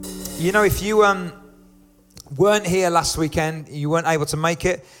You know, if you weren't here last weekend, you weren't able to make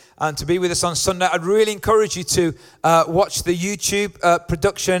it, and to be with us on Sunday, I'd really encourage you to watch the YouTube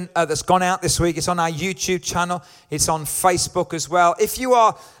production that's gone out this week. It's on our YouTube channel. It's on Facebook as well. If you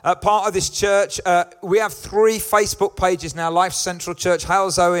are part of this church, we have 3 Facebook pages now: Life Central Church,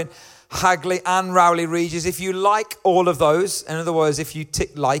 Hales Owen, Hagley and Rowley Regis. If you like all of those, in other words, if you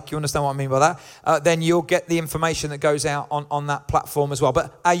tick like, you understand what I mean by that, then you'll get the information that goes out on that platform as well.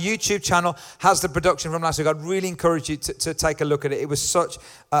 But our YouTube channel has the production from last week. I'd really encourage you to take a look at it. It was such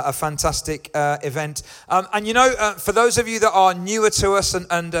a fantastic event. And you know, for those of you that are newer to us,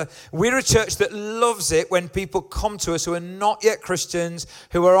 and we're a church that loves it when people come to us who are not yet Christians,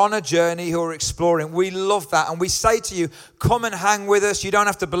 who are on a journey, who are exploring. We love that. And we say to you, come and hang with us. You don't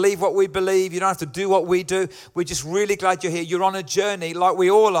have to believe what we believe. You don't have to do what we do. We're just really glad you're here. You're on a journey like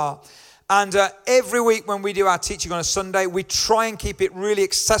we all are. And every week when we do our teaching on a Sunday, we try and keep it really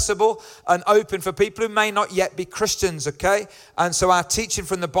accessible and open for people who may not yet be Christians, okay? And so our teaching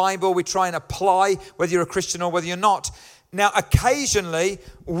from the Bible, we try and apply whether you're a Christian or whether you're not. Now, occasionally,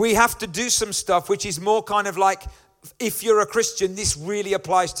 we have to do some stuff which is more kind of like, if you're a Christian, this really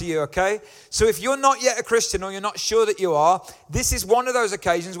applies to you, okay? So if you're not yet a Christian or you're not sure that you are, this is one of those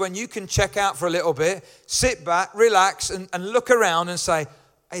occasions when you can check out for a little bit, sit back, relax, and look around and say,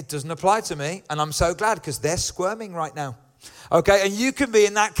 it doesn't apply to me. And I'm so glad because they're squirming right now. Okay, and you can be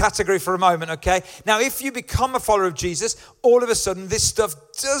in that category for a moment, okay? Now, if you become a follower of Jesus, all of a sudden this stuff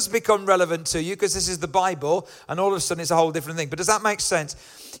does become relevant to you because this is the Bible, and all of a sudden it's a whole different thing. But does that make sense?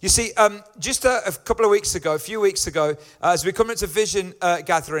 You see, just a couple of weeks ago, a few weeks ago, as we come into Vision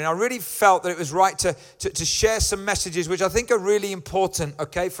Gathering, I really felt that it was right to share some messages which I think are really important,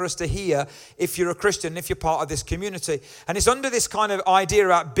 okay, for us to hear if you're a Christian, if you're part of this community. And it's under this kind of idea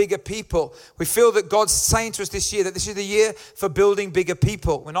about bigger people. We feel that God's saying to us this year that this is the year for building bigger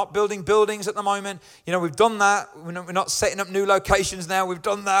people. We're not building buildings at the moment. You know, we've done that. We're not setting up new locations now. We've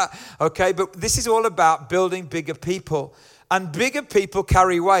done that, okay? But this is all about building bigger people. And bigger people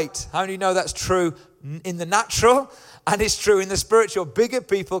carry weight. How do you know that's true in the natural? And it's true in the spiritual. Bigger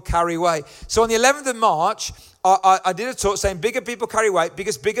people carry weight. So on the 11th of March, I did a talk saying bigger people carry weight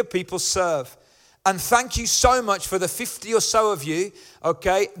because bigger people serve. And thank you so much for the 50 or so of you,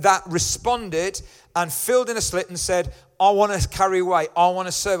 okay, that responded and filled in a slit and said, I want to carry weight. I want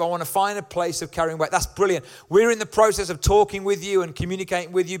to serve. I want to find a place of carrying weight. That's brilliant. We're in the process of talking with you and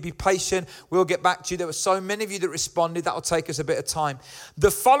communicating with you. Be patient. We'll get back to you. There were so many of you that responded. That will take us a bit of time.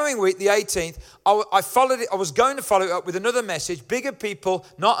 The following week, the 18th, I followed it. I was going to follow it up with another message. Bigger people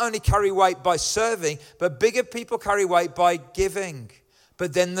not only carry weight by serving, but bigger people carry weight by giving.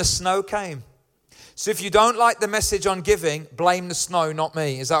 But then the snow came. So if you don't like the message on giving, blame the snow, not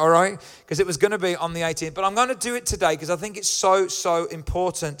me. Is that all right? Because it was going to be on the 18th. But I'm going to do it today because I think it's so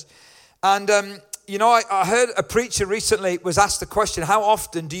important. And, you know, I heard a preacher recently was asked the question, how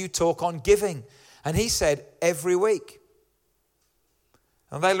often do you talk on giving? And he said, every week.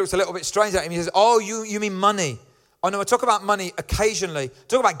 And they looked a little bit strange at him. He says, oh, you mean money? Oh, no, I talk about money occasionally. I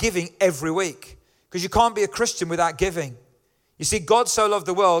talk about giving every week. Because you can't be a Christian without giving. You see, God so loved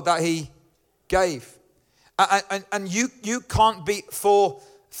the world that he gave. And you can't be for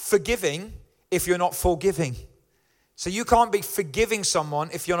forgiving if you're not forgiving. So you can't be forgiving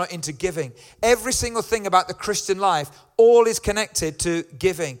someone if you're not into giving. Every single thing about the Christian life, all is connected to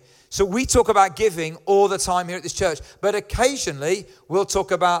giving. So we talk about giving all the time here at this church, but occasionally we'll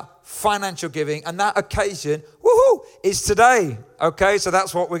talk about financial giving, and that occasion, is today. Okay, so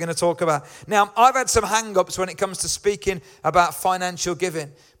that's what we're going to talk about. Now, I've had some hang-ups when it comes to speaking about financial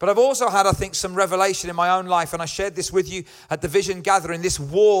giving, but I've also had, I think, some revelation in my own life, and I shared this with you at the Vision Gathering, this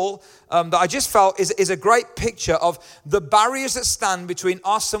wall that I just felt is a great picture of the barriers that stand between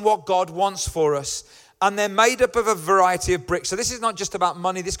us and what God wants for us. And they're made up of a variety of bricks. So this is not just about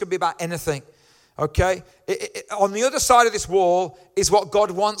money. This could be about anything, okay? On the other side of this wall is what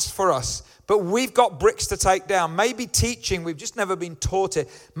God wants for us. But we've got bricks to take down. Maybe teaching, we've just never been taught it.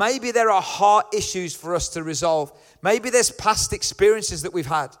 Maybe there are heart issues for us to resolve. Maybe there's past experiences that we've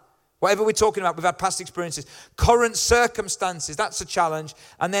had. Whatever we're talking about, we've had past experiences. Current circumstances, that's a challenge.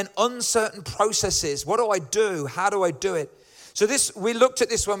 And then uncertain processes. What do I do? How do I do it? So we looked at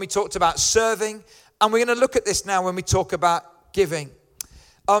this when we talked about serving. And we're going to look at this now when we talk about giving.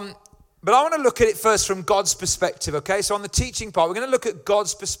 But I want to look at it first from God's perspective, okay? So on the teaching part, we're going to look at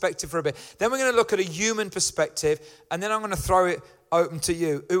God's perspective for a bit. Then we're going to look at a human perspective. And then I'm going to throw it open to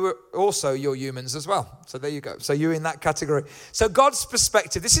you, who are also your humans as well. So there you go. So you're in that category. So God's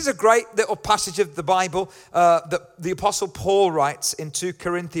perspective. This is a great little passage of the Bible that the Apostle Paul writes in 2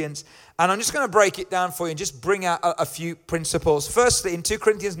 Corinthians. And I'm just going to break it down for you and just bring out a few principles. Firstly, in 2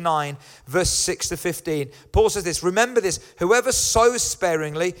 Corinthians 9, verse 6 to 15, Paul says this, remember this, whoever sows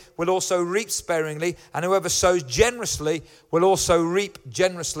sparingly will also reap sparingly, and whoever sows generously will also reap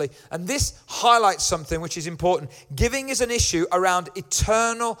generously. And this highlights something which is important. Giving is an issue around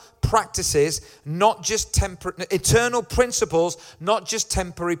eternal practices, not just eternal principles, not just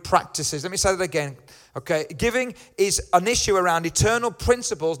temporary practices. Let me say that again. Okay, giving is an issue around eternal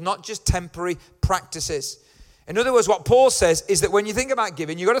principles, not just temporary practices. In other words, what Paul says is that when you think about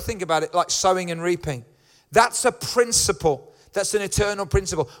giving, you've got to think about it like sowing and reaping. That's a principle. That's an eternal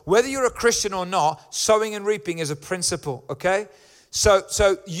principle. Whether you're a Christian or not, sowing and reaping is a principle, okay?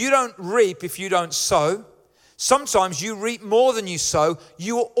 So you don't reap if you don't sow. Sometimes you reap more than you sow.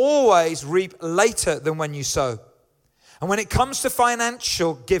 You will always reap later than when you sow. And when it comes to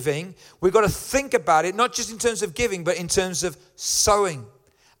financial giving, we've got to think about it, not just in terms of giving, but in terms of sowing.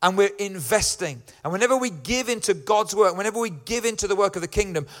 And we're investing. And whenever we give into God's work, whenever we give into the work of the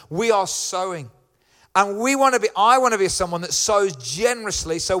kingdom, we are sowing. And I want to be someone that sows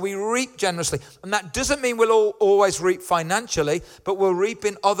generously, so we reap generously. And that doesn't mean we'll always reap financially, but we'll reap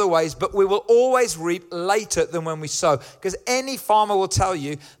in other ways. But we will always reap later than when we sow. Because any farmer will tell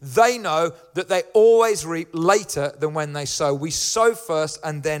you, they know that they always reap later than when they sow. We sow first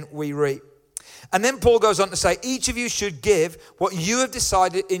and then we reap. And then Paul goes on to say, each of you should give what you have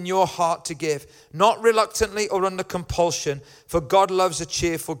decided in your heart to give, not reluctantly or under compulsion, for God loves a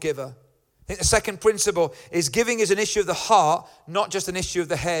cheerful giver. I think the second principle is giving is an issue of the heart, not just an issue of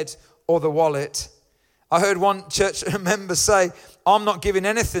the head or the wallet. I heard one church member say, I'm not giving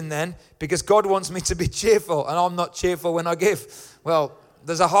anything then because God wants me to be cheerful and I'm not cheerful when I give. Well,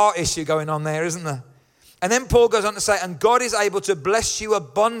 there's a heart issue going on there, isn't there? And then Paul goes on to say, and God is able to bless you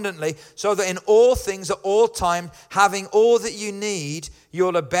abundantly so that in all things at all times, having all that you need,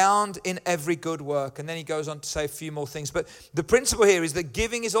 you'll abound in every good work. And then he goes on to say a few more things. But the principle here is that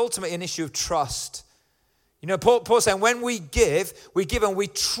giving is ultimately an issue of trust. You know, Paul's saying when we give and we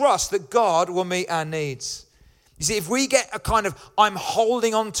trust that God will meet our needs. You see, if we get a kind of, I'm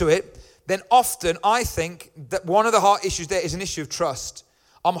holding on to it, then often I think that one of the heart issues there is an issue of trust.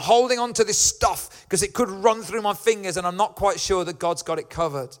 I'm holding on to this stuff because it could run through my fingers and I'm not quite sure that God's got it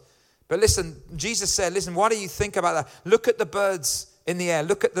covered. But listen, Jesus said, listen, why do you think about that? Look at the birds in the air.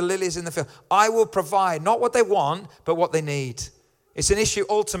 Look at the lilies in the field. I will provide not what they want, but what they need. It's an issue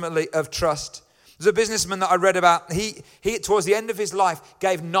ultimately of trust. There's a businessman that I read about. He towards the end of his life,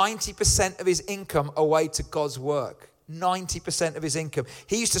 gave 90% of his income away to God's work. 90% of his income.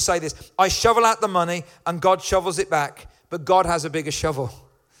 He used to say this, I shovel out the money and God shovels it back, but God has a bigger shovel.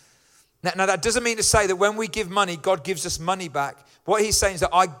 Now, that doesn't mean to say that when we give money, God gives us money back. What he's saying is that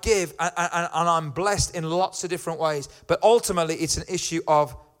I give and I'm blessed in lots of different ways. But ultimately, it's an issue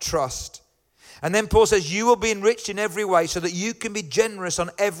of trust. And then Paul says, you will be enriched in every way so that you can be generous on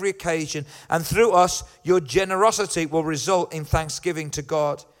every occasion. And through us, your generosity will result in thanksgiving to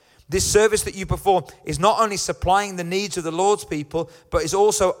God. This service that you perform is not only supplying the needs of the Lord's people, but is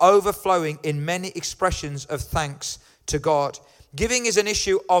also overflowing in many expressions of thanks to God. Giving is an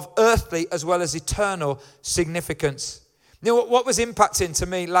issue of earthly as well as eternal significance. You know, what was impacting to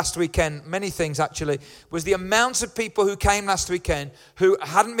me last weekend, many things actually, was the amount of people who came last weekend who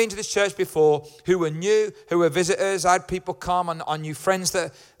hadn't been to this church before, who were new, who were visitors. I had people come, and I knew friends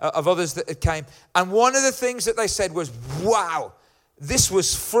of others that had came. And one of the things that they said was, wow, this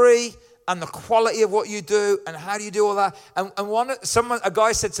was free. And the quality of what you do, and how do you do all that? And a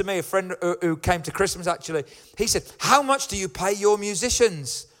guy said to me, a friend who came to Christmas actually, he said, how much do you pay your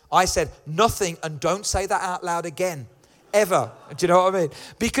musicians? I said, nothing, and don't say that out loud again, ever. Do you know what I mean?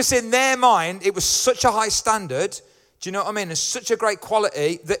 Because in their mind, it was such a high standard, do you know what I mean? And such a great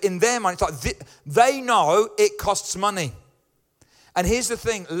quality that in their mind, it's like they know it costs money. And here's the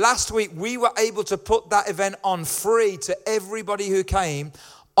thing, last week we were able to put that event on free to everybody who came,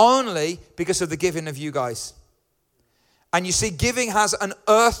 only because of the giving of you guys. And you see, giving has an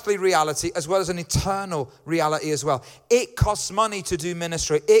earthly reality as well as an eternal reality as well. It costs money to do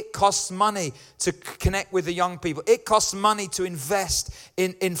ministry. It costs money to connect with the young people. It costs money to invest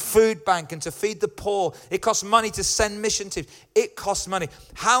in food bank and to feed the poor. It costs money to send mission teams. It costs money.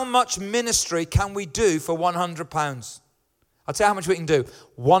 How much ministry can we do for £100? I'll tell you how much we can do.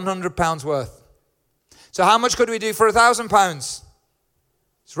 £100 worth. So how much could we do for £1,000?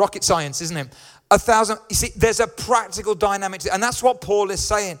 It's rocket science, isn't it? 1,000. You see, there's a practical dynamic, and that's what Paul is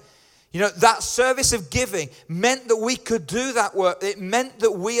saying. You know, that service of giving meant that we could do that work. It meant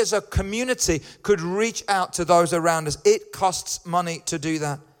that we as a community could reach out to those around us. It costs money to do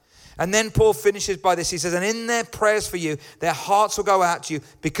that. And then Paul finishes by this. He says, and in their prayers for you, their hearts will go out to you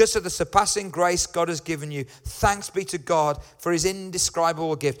because of the surpassing grace God has given you. Thanks be to God for his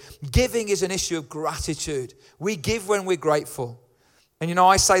indescribable gift. Giving is an issue of gratitude. We give when we're grateful. And you know,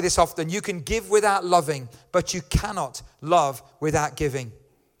 I say this often, you can give without loving, but you cannot love without giving.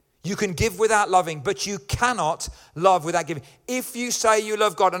 You can give without loving, but you cannot love without giving. If you say you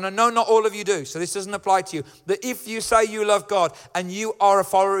love God, and I know not all of you do, so this doesn't apply to you, that if you say you love God and you are a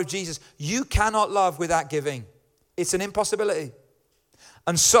follower of Jesus, you cannot love without giving. It's an impossibility.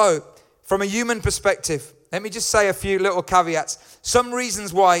 And so, from a human perspective, let me just say a few little caveats. Some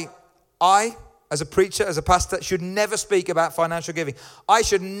reasons why I, as a preacher, as a pastor, should never speak about financial giving. I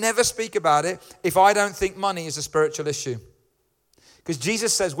should never speak about it if I don't think money is a spiritual issue. Because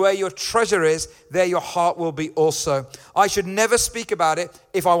Jesus says, where your treasure is, there your heart will be also. I should never speak about it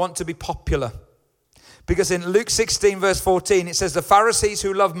if I want to be popular. Because in Luke 16 verse 14, it says, the Pharisees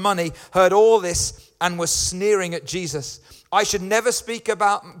who loved money heard all this and were sneering at Jesus. I should never speak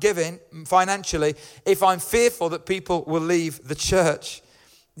about giving financially if I'm fearful that people will leave the church.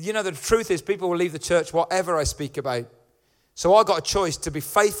 You know, the truth is people will leave the church whatever I speak about. So I've got a choice to be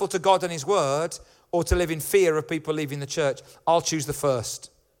faithful to God and his word, or to live in fear of people leaving the church. I'll choose the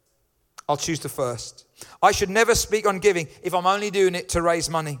first. I'll choose the first. I should never speak on giving if I'm only doing it to raise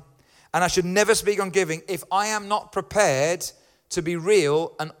money. And I should never speak on giving if I am not prepared to be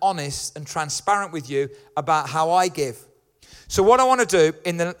real and honest and transparent with you about how I give. So what I want to do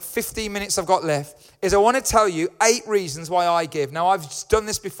in the 15 minutes I've got left is I want to tell you 8 reasons why I give. Now, I've done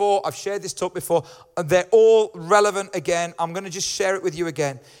this before. I've shared this talk before. They're all relevant again. I'm going to just share it with you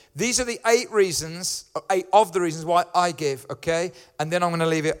again. These are the 8 of the reasons why I give, okay? And then I'm going to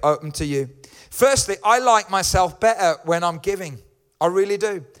leave it open to you. Firstly, I like myself better when I'm giving. I really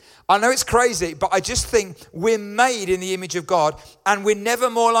do. I know it's crazy, but I just think we're made in the image of God, and we're never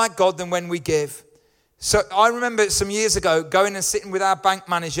more like God than when we give. So I remember some years ago going and sitting with our bank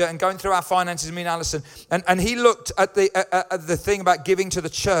manager and going through our finances, me and Alison, and he looked at the thing about giving to the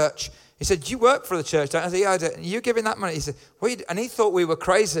church. He said, you work for the church, don't you? I said, yeah, I do. And you giving that money? He said, and he thought we were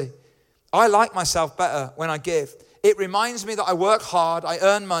crazy. I like myself better when I give. It reminds me that I work hard, I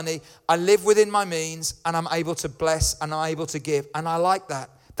earn money, I live within my means, and I'm able to bless and I'm able to give. And I like that.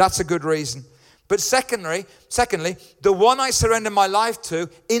 That's a good reason. But secondly, the one I surrender my life to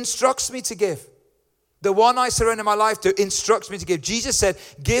instructs me to give. The one I surrender my life to instructs me to give. Jesus said,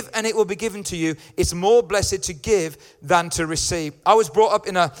 give and it will be given to you. It's more blessed to give than to receive. I was brought up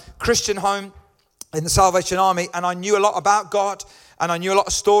in a Christian home in the Salvation Army, and I knew a lot about God, and I knew a lot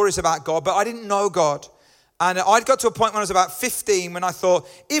of stories about God, but I didn't know God. And I'd got to a point when I was about 15 when I thought,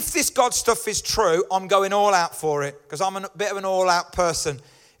 if this God stuff is true, I'm going all out for it, because I'm a bit of an all-out person.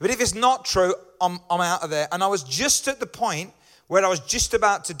 But if it's not true, I'm out of there. And I was just at the point where I was just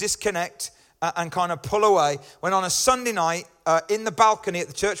about to disconnect and kind of pull away, when on a Sunday night in the balcony at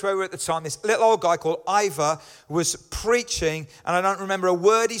the church where we were at the time, this little old guy called Ivor was preaching, and I don't remember a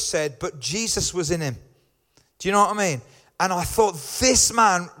word he said, but Jesus was in him. Do you know what I mean? And I thought, this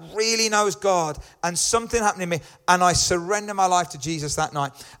man really knows God, and something happened in me, and I surrendered my life to Jesus that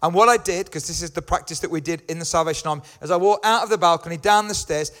night. And what I did, because this is the practice that we did in the Salvation Army, is I walked out of the balcony, down the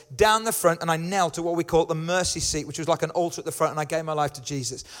stairs, down the front, and I knelt at what we call the mercy seat, which was like an altar at the front, and I gave my life to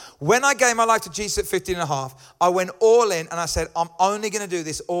Jesus. When I gave my life to Jesus at 15 and a half, I went all in, and I said, I'm only going to do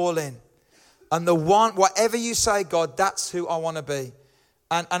this all in. And whatever you say, God, that's who I want to be.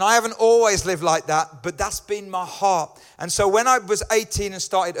 And I haven't always lived like that, but that's been my heart. And so when I was 18 and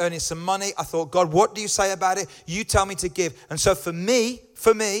started earning some money, I thought, God, what do you say about it? You tell me to give. And so for me,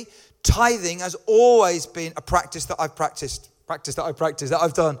 tithing has always been a practice that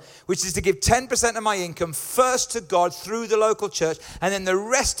I've done, which is to give 10% of my income first to God through the local church, and then the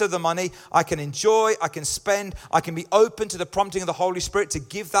rest of the money I can enjoy, I can spend, I can be open to the prompting of the Holy Spirit to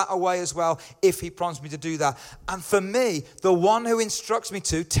give that away as well if he prompts me to do that. And for me, the one who instructs me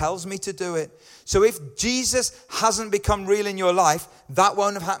to tells me to do it. So if Jesus hasn't become real in your life, that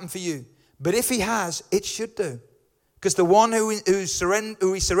won't have happened for you. But if he has, it should do. Because the one who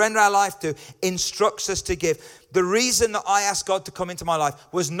we surrender our life to instructs us to give. The reason that I asked God to come into my life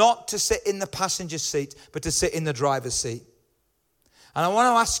was not to sit in the passenger seat, but to sit in the driver's seat. And I want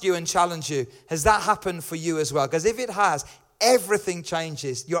to ask you and challenge you, has that happened for you as well? Because if it has, everything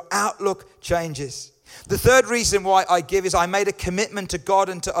changes. Your outlook changes. The third reason why I give is I made a commitment to God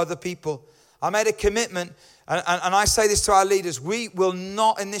and to other people. I made a commitment. And I say this to our leaders, we will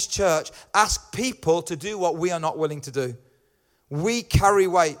not in this church ask people to do what we are not willing to do. We carry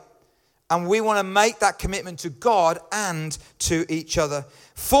weight, and we want to make that commitment to God and to each other.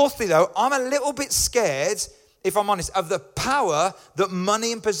 Fourthly, though, I'm a little bit scared if I'm honest, of the power that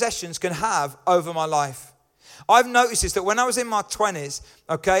money and possessions can have over my life. I've noticed this, that when I was in my 20s,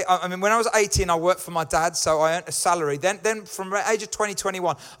 okay, I mean, when I was 18, I worked for my dad, so I earned a salary. Then from the age of 20,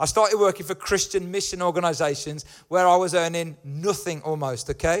 21, I started working for Christian mission organizations where I was earning nothing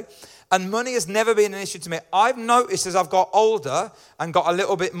almost, okay? And money has never been an issue to me. I've noticed as I've got older and got a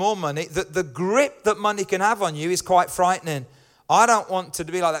little bit more money that the grip that money can have on you is quite frightening. I don't want to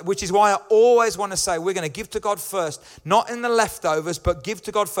be like that, which is why I always want to say we're going to give to God first, not in the leftovers, but give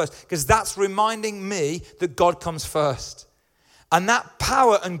to God first, because that's reminding me that God comes first. And that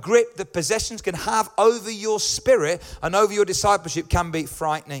power and grip that possessions can have over your spirit and over your discipleship can be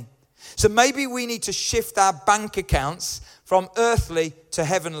frightening. So maybe we need to shift our bank accounts from earthly to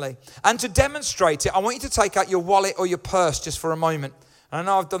heavenly. And to demonstrate it, I want you to take out your wallet or your purse just for a moment. And I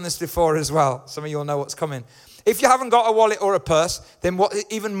know I've done this before as well. Some of you will know what's coming. If you haven't got a wallet or a purse, then what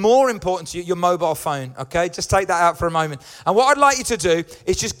even more important to you, your mobile phone, okay? Just take that out for a moment. And what I'd like you to do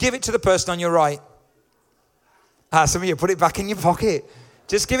is just give it to the person on your right. Some of you put it back in your pocket.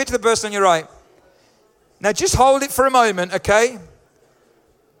 Just give it to the person on your right. Now just hold it for a moment, okay?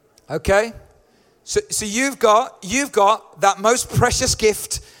 Okay? So you've got that most precious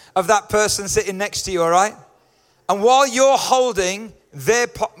gift of that person sitting next to you, all right? And while you're holding their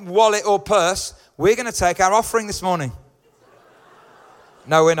wallet or purse, we're going to take our offering this morning.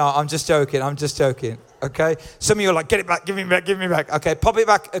 No, we're not. I'm just joking. Okay? Some of you are like, get it back, give me back. Okay, pop it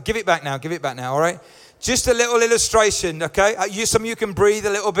back, give it back now, all right? Just a little illustration, okay? Some of you can breathe a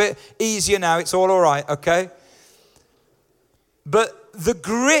little bit easier now. It's all right, okay? But the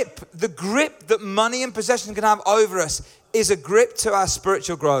grip that money and possession can have over us is a grip to our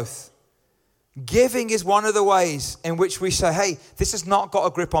spiritual growth. Giving is one of the ways in which we say, hey, this has not got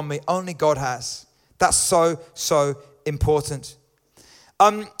a grip on me, only God has. That's so important.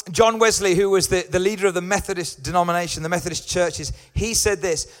 John Wesley, who was the leader of the Methodist denomination, the Methodist churches, he said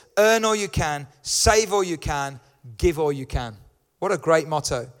this: earn all you can, save all you can, give all you can. What a great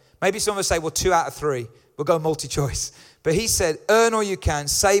motto. Maybe some of us say, well, 2 out of 3. We'll go multi-choice. But he said, earn all you can,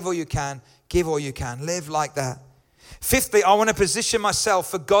 save all you can, give all you can. Live like that. Fifthly, I want to position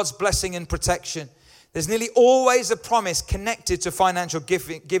myself for God's blessing and protection. There's nearly always a promise connected to financial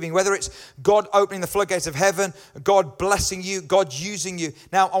giving, whether it's God opening the floodgates of heaven, God blessing you, God using you.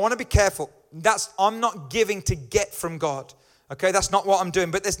 Now, I want to be careful. I'm not giving to get from God. Okay, that's not what I'm doing.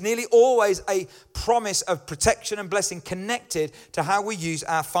 But there's nearly always a promise of protection and blessing connected to how we use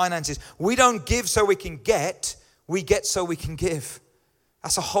our finances. We don't give so we can get, we get so we can give.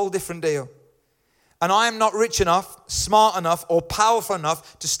 That's a whole different deal. And I am not rich enough, smart enough, or powerful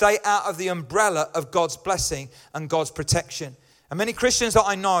enough to stay out of the umbrella of God's blessing and God's protection. And many Christians that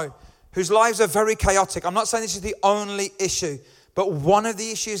I know whose lives are very chaotic, I'm not saying this is the only issue, but one of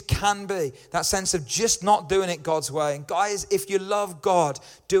the issues can be that sense of just not doing it God's way. And guys, if you love God,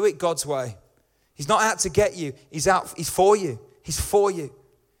 do it God's way. He's not out to get you. He's for you. He's for you.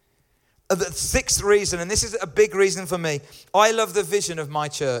 The sixth reason, and this is a big reason for me, I love the vision of my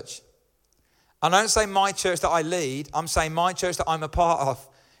church. And I don't say my church that I lead, I'm saying my church that I'm a part of.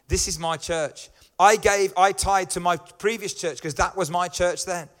 This is my church. I tithed to my previous church because that was my church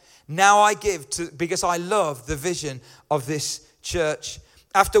then. Now I give because I love the vision of this church.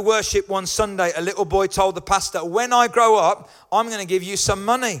 After worship one Sunday, a little boy told the pastor, when I grow up, I'm going to give you some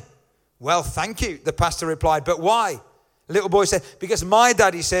money. Well, thank you, the pastor replied, but why? The little boy said, because my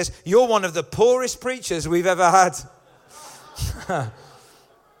daddy says, you're one of the poorest preachers we've ever had.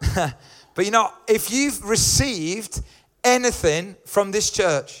 But you know, if you've received anything from this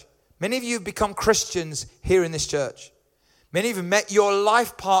church, many of you have become Christians here in this church. Many of you have met your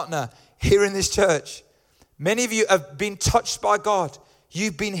life partner here in this church. Many of you have been touched by God.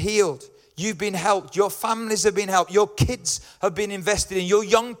 You've been healed. You've been helped. Your families have been helped. Your kids have been invested in. Your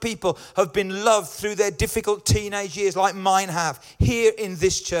young people have been loved through their difficult teenage years like mine have here in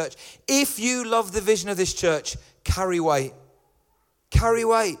this church. If you love the vision of this church, carry weight. Carry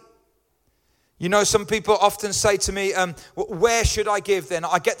weight. You know, some people often say to me, where should I give then?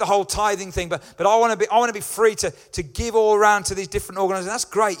 I get the whole tithing thing, but I want to be free to give all around to these different organizations. That's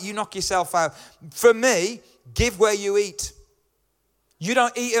great. You knock yourself out. For me, give where you eat. You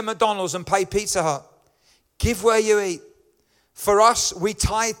don't eat at McDonald's and pay Pizza Hut. Give where you eat. For us, we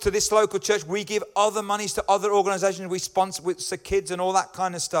tithe to this local church. We give other monies to other organizations. We sponsor with kids and all that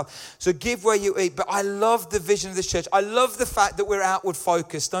kind of stuff. So give where you eat. But I love the vision of this church. I love the fact that we're outward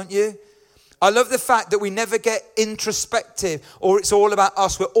focused, don't you? I love the fact that we never get introspective or it's all about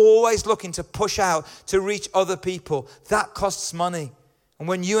us. We're always looking to push out to reach other people. That costs money. And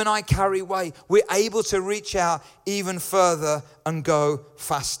when you and I carry weight, we're able to reach out even further and go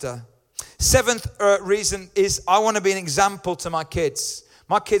faster. Seventh reason is I want to be an example to my kids.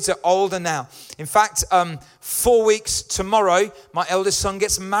 My kids are older now. In fact, 4 weeks tomorrow, my eldest son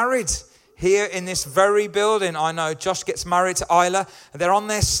gets married here in this very building. I know Josh gets married to Isla. They're on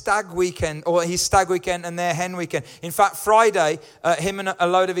their stag weekend, or his stag weekend and their hen weekend. In fact, Friday, him and a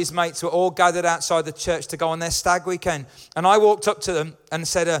load of his mates were all gathered outside the church to go on their stag weekend. And I walked up to them and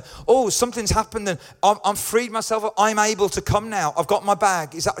said, something's happened and I'm freed myself up. I'm able to come now. I've got my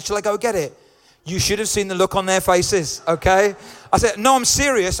bag. Shall I go get it? You should have seen the look on their faces, okay? I said, no, I'm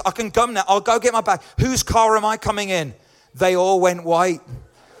serious. I can come now. I'll go get my bag. Whose car am I coming in? They all went white.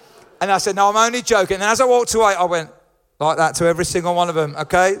 And I said, no, I'm only joking. And as I walked away, I went like that to every single one of them,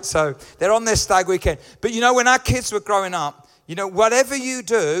 okay? So they're on their stag weekend. But when our kids were growing up, whatever you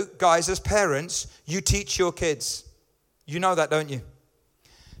do, guys, as parents, you teach your kids. You know that, don't you?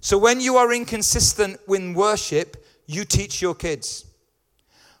 So when you are inconsistent in worship, you teach your kids.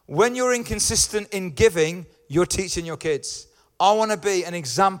 When you're inconsistent in giving, you're teaching your kids. I want to be an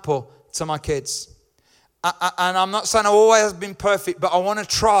example to my kids. And I'm not saying I always have been perfect, but I want to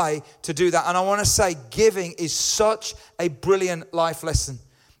try to do that. And I want to say giving is such a brilliant life lesson.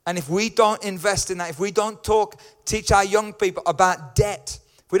 And if we don't invest in that, if we don't teach our young people about debt,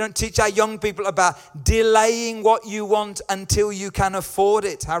 if we don't teach our young people about delaying what you want until you can afford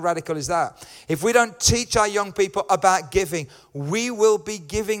it, how radical is that? If we don't teach our young people about giving, we will be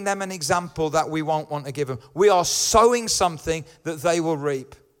giving them an example that we won't want to give them. We are sowing something that they will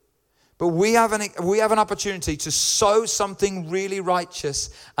reap. But we have an opportunity to sow something really righteous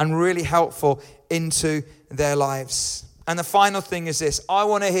and really helpful into their lives. And the final thing is this. I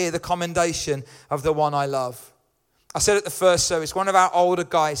want to hear the commendation of the one I love. I said at the first service, one of our older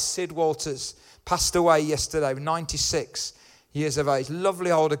guys, Sid Walters, passed away yesterday, 96 years of age.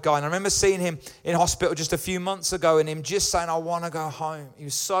 Lovely older guy. And I remember seeing him in hospital just a few months ago and him just saying, I want to go home. He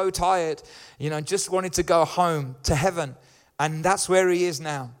was so tired, just wanted to go home to heaven. And that's where he is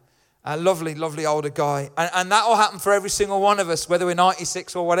now. A lovely, lovely older guy. And that will happen for every single one of us, whether we're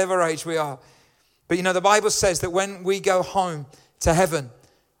 96 or whatever age we are. But the Bible says that when we go home to heaven,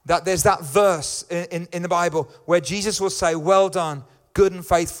 that there's that verse in the Bible where Jesus will say, well done, good and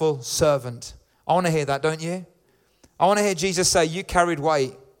faithful servant. I want to hear that, don't you? I want to hear Jesus say, you carried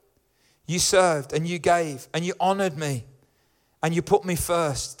weight. You served and you gave and you honored me and you put me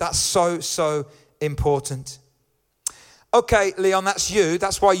first. That's so, so important. Okay, Leon, that's you.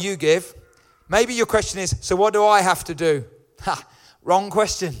 That's why you give. Maybe your question is, so what do I have to do? Wrong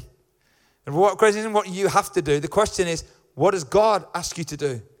question. And what question isn't what you have to do. The question is, what does God ask you to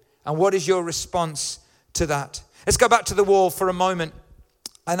do? And what is your response to that? Let's go back to the wall for a moment.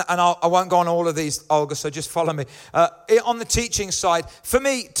 And I won't go on all of these, Olga, so just follow me. On the teaching side, for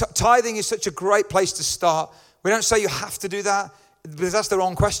me, tithing is such a great place to start. We don't say you have to do that, because that's the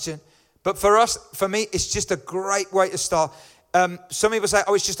wrong question. But for me, it's just a great way to start. Some people say,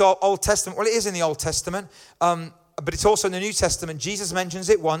 it's just Old Testament. Well, it is in the Old Testament, but it's also in the New Testament. Jesus mentions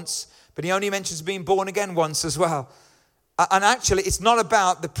it once, but he only mentions being born again once as well. And actually, it's not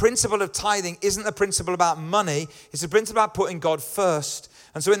about, the principle of tithing isn't the principle about money. It's the principle about putting God first.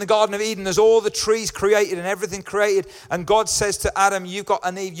 And so in the Garden of Eden, there's all the trees created and everything created. And God says to Adam, you've got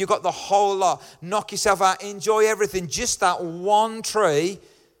an Eve, you've got the whole lot. Knock yourself out, enjoy everything. Just that one tree,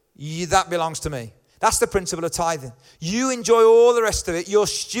 that belongs to me. That's the principle of tithing. You enjoy all the rest of it. You're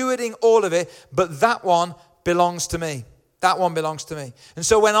stewarding all of it, but that one belongs to me. That one belongs to me. And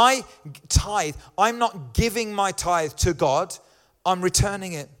so when I tithe, I'm not giving my tithe to God. I'm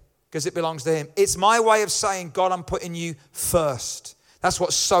returning it because it belongs to him. It's my way of saying, God, I'm putting you first. That's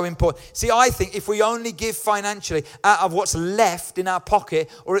what's so important. See, I think if we only give financially out of what's left in our pocket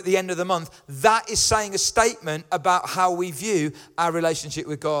or at the end of the month, that is saying a statement about how we view our relationship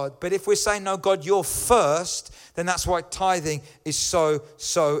with God. But if we're saying, no, God, you're first, then that's why tithing is so,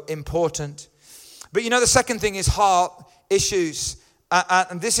 so important. But the second thing is heart issues.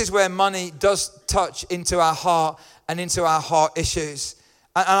 And this is where money does touch into our heart and into our heart issues.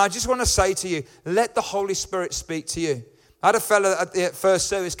 And I just want to say to you, let the Holy Spirit speak to you. I had a fellow at the first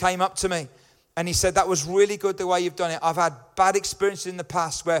service came up to me and he said, that was really good the way you've done it. I've had bad experiences in the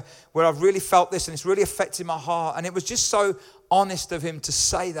past where I've really felt this and it's really affected my heart. And it was just so honest of him to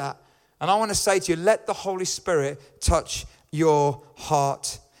say that. And I want to say to you, let the Holy Spirit touch your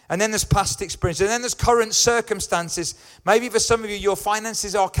heart. And then there's past experience. And then there's current circumstances. Maybe for some of you, your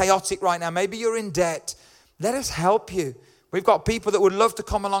finances are chaotic right now. Maybe you're in debt. Let us help you. We've got people that would love to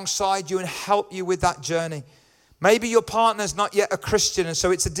come alongside you and help you with that journey. Maybe your partner's not yet a Christian, and so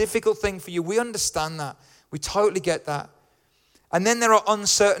it's a difficult thing for you. We understand that. We totally get that. And then there are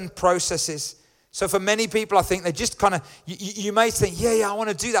uncertain processes. So for many people, I think they just kind of, you may think, yeah, I want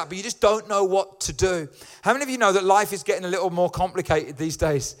to do that, but you just don't know what to do. How many of you know that life is getting a little more complicated these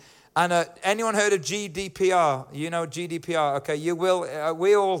days? And anyone heard of GDPR? You know GDPR, okay? You will.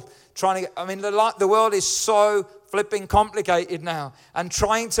 We all trying to. I mean, the world is so flipping complicated now, and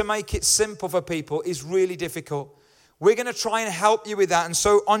trying to make it simple for people is really difficult. We're going to try and help you with that. And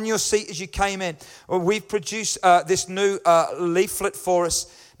so, on your seat as you came in, we've produced this new leaflet for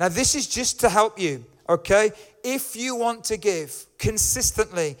us. Now, this is just to help you, okay? If you want to give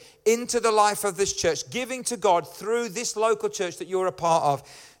consistently into the life of this church, giving to God through this local church that you're a part of,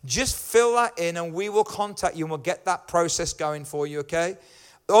 just fill that in and we will contact you and we'll get that process going for you, okay?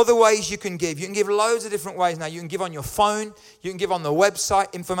 Other ways you can give loads of different ways now. You can give on your phone, you can give on the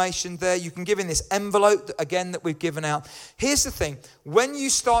website, information there, you can give in this envelope, again, that we've given out. Here's the thing, when you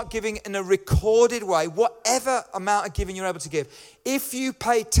start giving in a recorded way, whatever amount of giving you're able to give, if you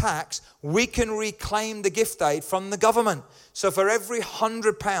pay tax, we can reclaim the gift aid from the government. So for every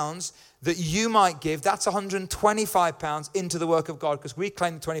 £100 that you might give, that's £125 into the work of God, because we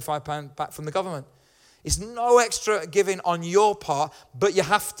claim the £25 back from the government. It's no extra giving on your part, but you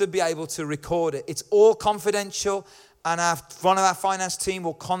have to be able to record it. It's all confidential, and one of our finance team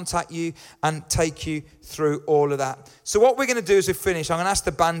will contact you and take you through all of that. So what we're going to do as we finish, I'm going to ask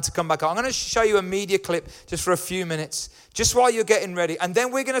the band to come back. I'm going to show you a media clip just for a few minutes, just while you're getting ready. And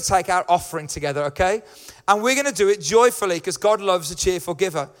then we're going to take our offering together, okay? And we're going to do it joyfully, because God loves a cheerful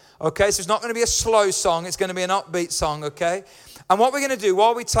giver, okay? So it's not going to be a slow song. It's going to be an upbeat song, okay? And what we're going to do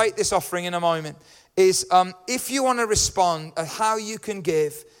while we take this offering in a moment is if you want to respond at how you can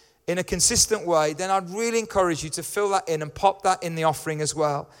give in a consistent way, then I'd really encourage you to fill that in and pop that in the offering as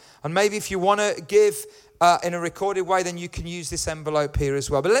well. And maybe if you want to give in a recorded way, then you can use this envelope here as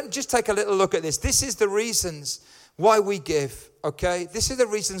well. But let me just take a little look at this. This is the reasons why we give, okay? This is the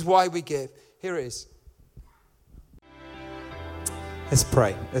reasons why we give. Here it is. Let's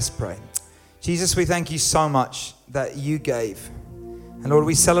pray. Let's pray. Jesus, we thank you so much that you gave. And Lord,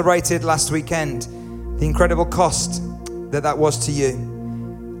 we celebrated last weekend the incredible cost that was to you.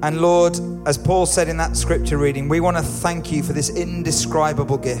 And Lord, as Paul said in that scripture reading, we want to thank you for this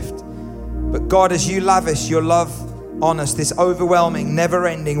indescribable gift. But God, as you lavish your love on us, this overwhelming,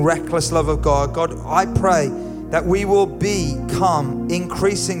 never-ending, reckless love of God, God, I pray that we will become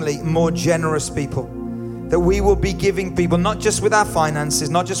increasingly more generous people. That we will be giving people, not just with our finances,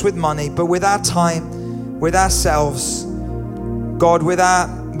 not just with money, but with our time, with ourselves, God, with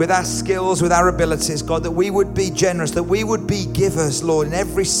our skills, with our abilities, God, that we would be generous, that we would be givers, Lord, in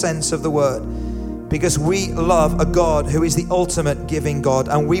every sense of the word, because we love a God who is the ultimate giving God,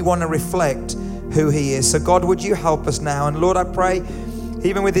 and we want to reflect who he is. So God, would you help us now? And Lord, I pray,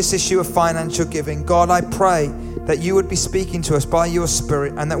 even with this issue of financial giving, God, I pray that you would be speaking to us by your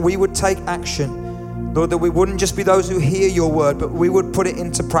Spirit, and that we would take action, Lord, that we wouldn't just be those who hear your word, but we would put it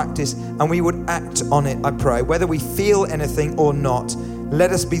into practice and we would act on it, I pray. Whether we feel anything or not,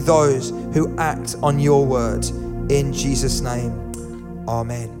 let us be those who act on your word. In Jesus' name,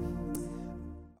 amen.